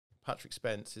Patrick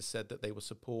Spence has said that they will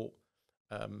support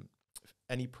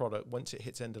any product once it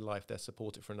hits end of life. They'll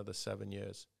support it for another 7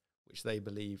 years, which they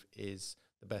believe is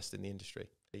the best in the industry.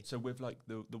 So with like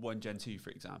the one Gen 2, for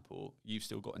example, you've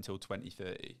still got until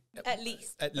 2030. At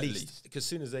least. At least. Because as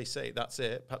soon as they say that's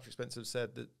it, Patrick Spence have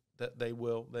said that they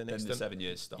will then the extend. 7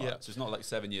 years start. Yeah. So it's not like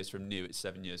 7 years from new, it's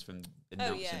 7 years from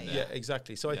announcing Yeah,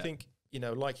 exactly. So I think,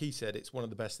 like he said, it's one of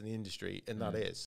the best in the industry, and that is.